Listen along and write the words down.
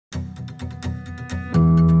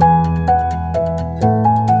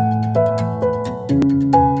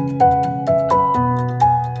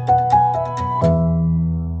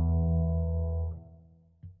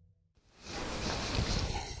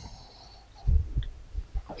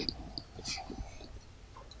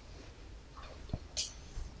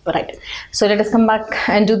Right, so let us come back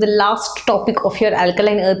and do the last topic of your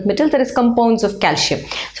alkaline earth metals, that is compounds of calcium.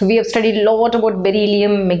 So we have studied a lot about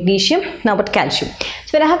beryllium, magnesium, now about calcium.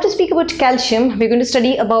 So when I have to speak about calcium, we're going to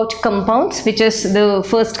study about compounds, which is the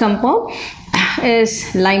first compound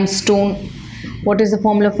is limestone. What is the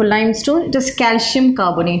formula for limestone? It is calcium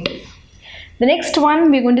carbonate. The next one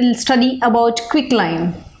we're going to study about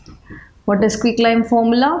quicklime. What is quicklime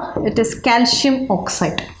formula? It is calcium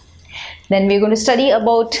oxide. Then we're going to study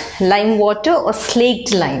about lime water or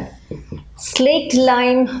slaked lime. Slaked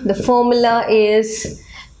lime, the formula is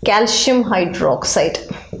calcium hydroxide,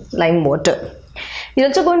 lime water. We're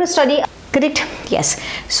also going to study, correct? Yes.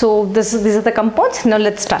 So these are the compounds. Now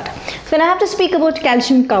let's start. So when I have to speak about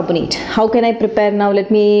calcium carbonate, how can I prepare now?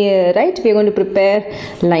 Let me write. We're going to prepare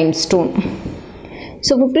limestone.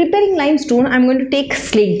 So for preparing limestone, I'm going to take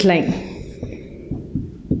slaked lime.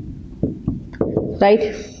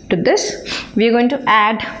 Right? To this we are going to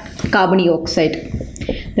add carbon dioxide.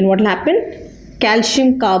 Then what will happen?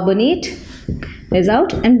 Calcium carbonate is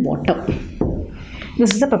out and water.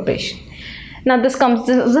 This is the preparation. Now this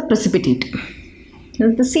is a precipitate.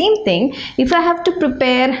 It's the same thing if I have to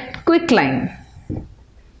prepare quicklime.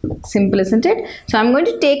 Simple, isn't it? So I'm going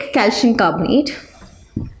to take calcium carbonate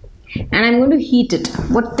and I'm going to heat it.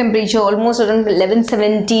 What temperature? Almost around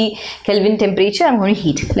 1170 Kelvin temperature. I'm going to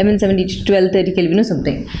heat 1170 to 1230 Kelvin or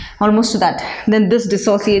something, almost to that. Then this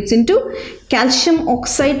dissociates into calcium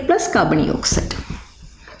oxide plus carbon dioxide.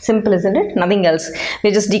 Simple, isn't it? Nothing else.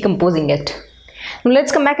 We're just decomposing it. Now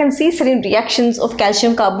let's come back and see certain reactions of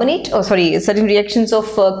calcium carbonate, certain reactions of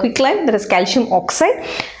quicklime, that is calcium oxide.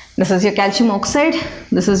 This is your calcium oxide.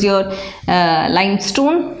 This is your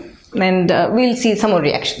limestone. And we'll see some more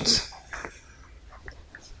reactions.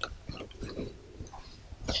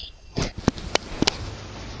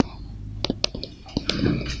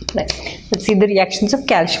 Right. Let's see the reactions of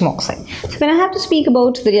calcium oxide. So when I have to speak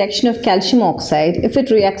about the reaction of calcium oxide, if it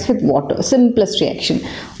reacts with water, simplest reaction.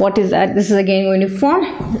 What is that? This is again going to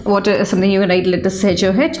form water is something you can write letters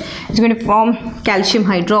HOH. It's going to form calcium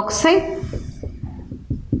hydroxide.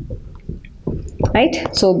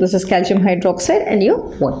 Right, so this is calcium hydroxide and your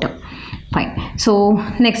water. Fine. So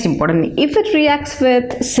next important thing, if it reacts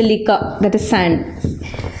with silica, that is sand,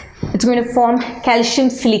 it's going to form calcium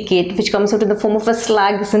silicate, which comes out in the form of a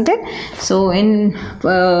slag, isn't it? So in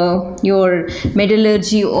your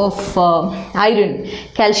metallurgy of iron,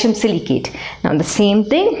 calcium silicate. Now the same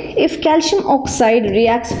thing, if calcium oxide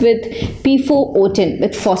reacts with P4O10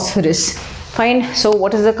 with phosphorus. Fine. So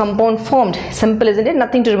what is the compound formed? Simple, isn't it?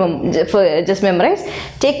 Nothing to remember, just memorize.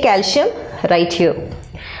 Take calcium, write here.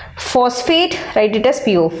 Phosphate, write it as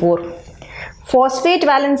PO4. Phosphate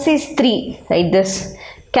valency is 3, write this.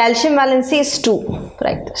 Calcium valency is 2,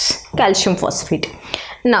 write this. Calcium phosphate.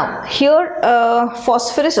 Now here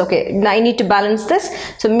phosphorus, okay, now I need to balance this.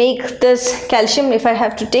 So make this calcium, if I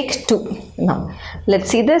have to take 2. Now let's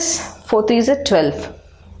see this. 4 3 is 12.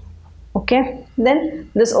 Okay,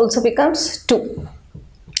 then this also becomes 2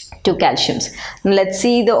 calciums. Now let's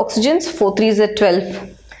see the oxygens. 4 3 is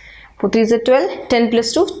 12. 4 3 is 12. 10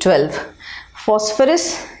 plus 2, 12.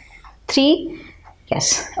 Phosphorus 3.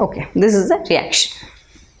 Yes. Okay. This is the reaction.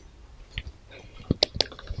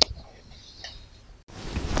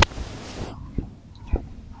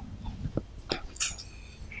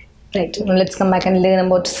 Right, now let's come back and learn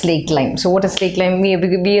about slaked lime. So what is slaked lime?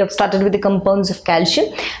 We have started with the compounds of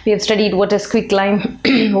calcium. We have studied what is quicklime,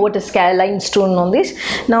 what is limestone, all this.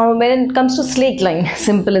 Now when it comes to slaked lime,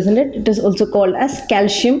 simple, isn't it? It is also called as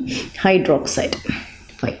calcium hydroxide.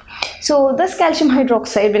 Fine. So this calcium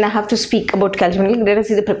hydroxide, when I have to speak about calcium, let us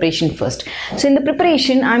see the preparation first. So in the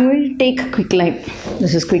preparation, I'm going to take quicklime.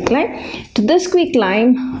 This is quicklime. To this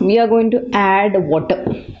quicklime, we are going to add water.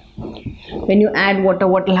 When you add water,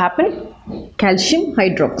 what will happen? Calcium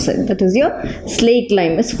hydroxide, that is your slaked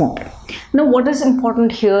lime is formed. Now what is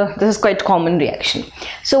important here? This is quite common reaction.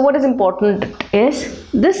 So what is important is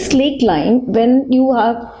this slaked lime, when you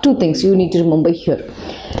have two things you need to remember here.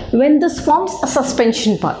 When this forms a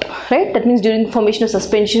suspension part, right? That means during the formation of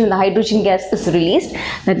suspension, the hydrogen gas is released.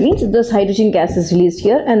 That means this hydrogen gas is released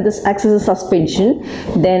here and this acts as a suspension.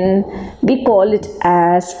 Then we call it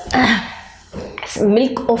as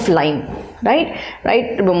milk of lime, right?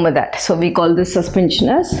 Remember that. So we call this suspension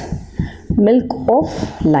as milk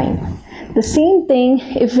of lime. The same thing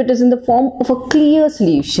if it is in the form of a clear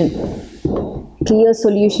solution. Clear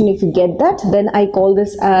solution, if you get that, then I call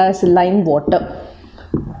this as lime water.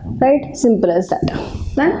 Right? Simple as that.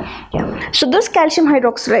 Done? Yeah. So this calcium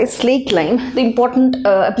hydroxide slake lime, the important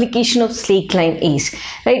application of slake lime is,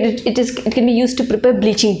 right, it can be used to prepare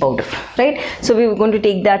bleaching powder, right? So we are going to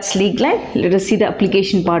take that slake lime. Let us see the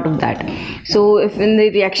application part of that. So if in the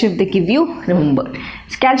reaction if they give you, remember,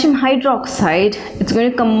 it's calcium hydroxide, it's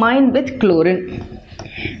going to combine with chlorine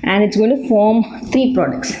and it's going to form three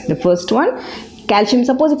products. The first one, calcium,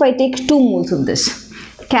 suppose if I take 2 moles of this,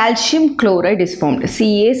 calcium chloride is formed,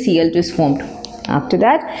 CaCl2 is formed. After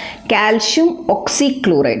that, calcium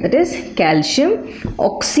oxychloride, that is calcium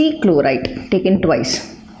oxychloride taken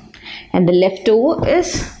twice, and the leftover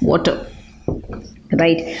is water,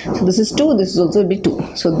 right? So this is 2, this is also be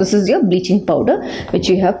 2. So this is your bleaching powder which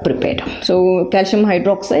you have prepared. So calcium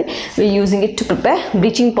hydroxide, we are using it to prepare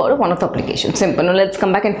bleaching powder, one of the applications. Simple. Now let's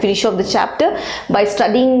come back and finish off the chapter by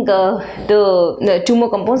studying the 2 more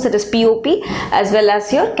compounds, that is POP as well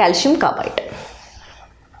as your calcium carbide.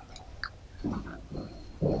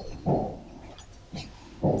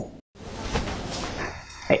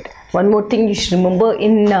 Right. One more thing you should remember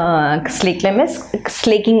in slake lime is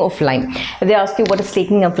slaking of lime. If they ask you what is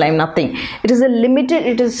slaking of lime, nothing. It is an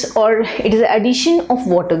addition of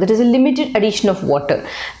water. That is a limited addition of water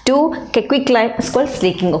to quick lime is called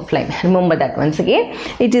slaking of lime. Remember that once again.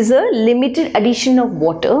 It is a limited addition of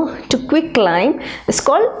water to quick lime is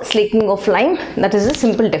called slaking of lime. That is a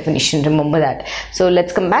simple definition. Remember that. So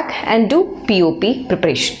let's come back and do POP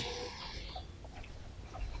preparation.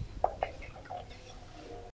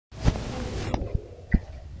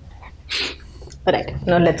 Alright,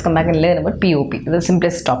 now let's come back and learn about POP, the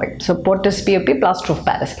simplest topic. So what is POP? Plaster of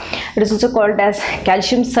Paris. It is also called as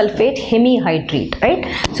calcium sulfate hemihydrate, right?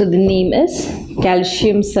 So the name is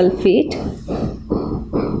calcium sulfate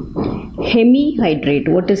hemihydrate.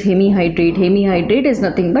 What is hemihydrate? Hemihydrate is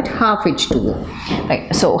nothing but half H2O,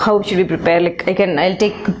 right? So how should we prepare? Like I'll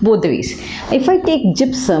take both the ways. If I take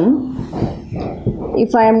gypsum,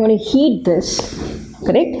 if I am going to heat this,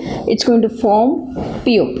 correct, it's going to form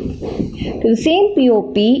POP. To the same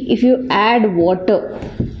POP, if you add water,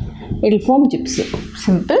 it will form gypsum.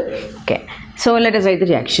 Simple. Okay. So let us write the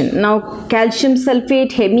reaction. Now calcium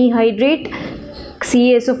sulfate hemihydrate,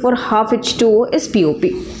 CaSO for half H2O is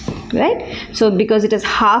POP. Right? So because it is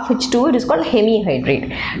half H2O, it is called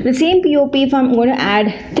hemihydrate. The same POP, if I am going to add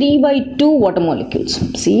 3/2 water molecules.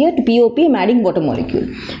 See here, to POP I am adding water molecule.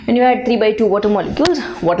 When you add 3/2 water molecules,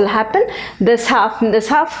 what will happen? This half and this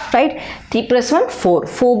half, right? 3 plus 1, 4.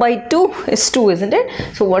 4/2 is 2, isn't it?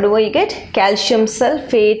 So whatever you get, calcium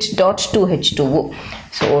sulfate dot 2H2O.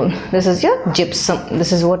 So this is your gypsum.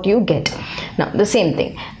 This is what you get. Now the same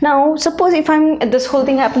thing. Now suppose if this whole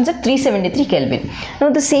thing happens at 373 Kelvin. Now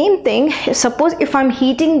the same thing, suppose if I'm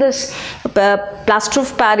heating this plaster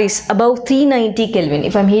of Paris above 390 Kelvin.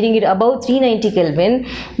 If I'm heating it above 390 Kelvin,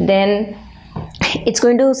 then it's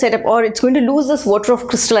going to set up, or it's going to lose this water of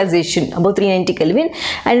crystallization above 390 Kelvin,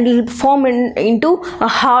 and it will form into a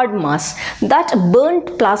hard mass. That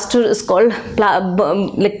burnt plaster is called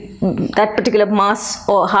that particular mass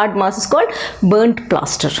or hard mass is called burnt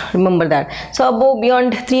plaster. Remember that. So above,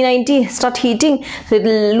 beyond 390, start heating, so it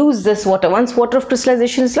will lose this water. Once water of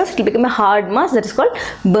crystallization is lost, it will become a hard mass, that is called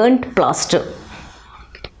burnt plaster.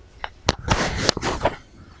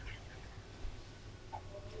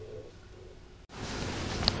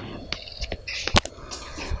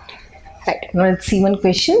 Right, now let's see one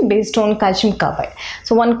question based on calcium carbide.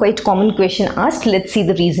 So one quite common question asked, let's see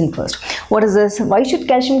the reason first. What is this? Why should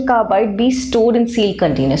calcium carbide be stored in sealed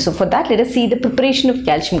containers? So for that, let us see the preparation of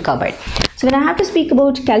calcium carbide. So when I have to speak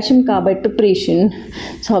about calcium carbide preparation,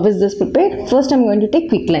 so how is this prepared? First I'm going to take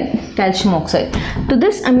quicklime, calcium oxide. To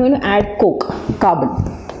this I'm going to add coke, carbon.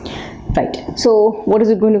 Right, so what is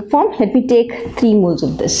it going to form? Let me take 3 moles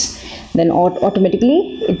of this. Then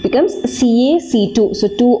automatically it becomes CaC2. So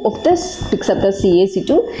 2 of this picks up the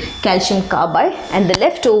CaC2, calcium carbide, and the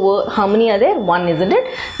leftover, how many are there? 1, isn't it?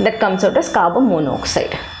 That comes out as carbon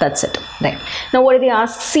monoxide. That's it. Right. Now what do they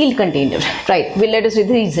ask? Sealed container. Right. Well, let us read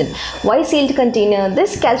the reason. Why sealed container?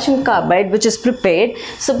 This calcium carbide which is prepared,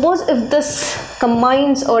 suppose if this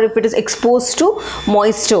combines or if it is exposed to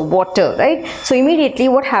moisture, water, right? So immediately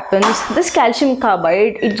what happens? This calcium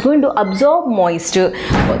carbide, it's going to absorb moisture.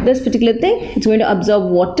 This particular thing, it's going to absorb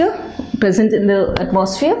water present in the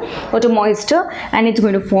atmosphere, water moisture, and it's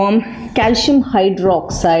going to form calcium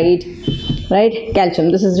hydroxide, right?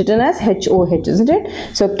 Calcium, this is written as HOH, isn't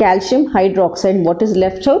it? So calcium hydroxide, what is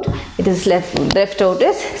left out? It is left out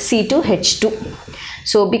is C2H2.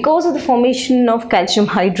 So because of the formation of calcium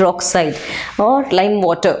hydroxide or lime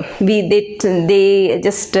water, they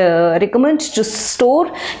just recommend to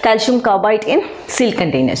store calcium carbide in sealed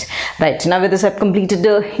containers. Right, now with this I've completed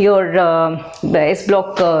your S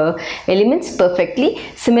block elements perfectly.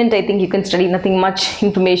 Cement, I think you can study nothing much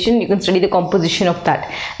information, you can study the composition of that.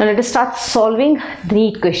 Now let us start solving the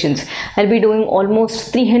NEET questions. I'll be doing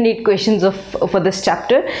almost 300 questions for this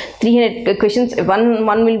chapter. 300 questions,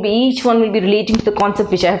 each one will be relating to the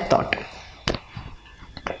concept which I have taught.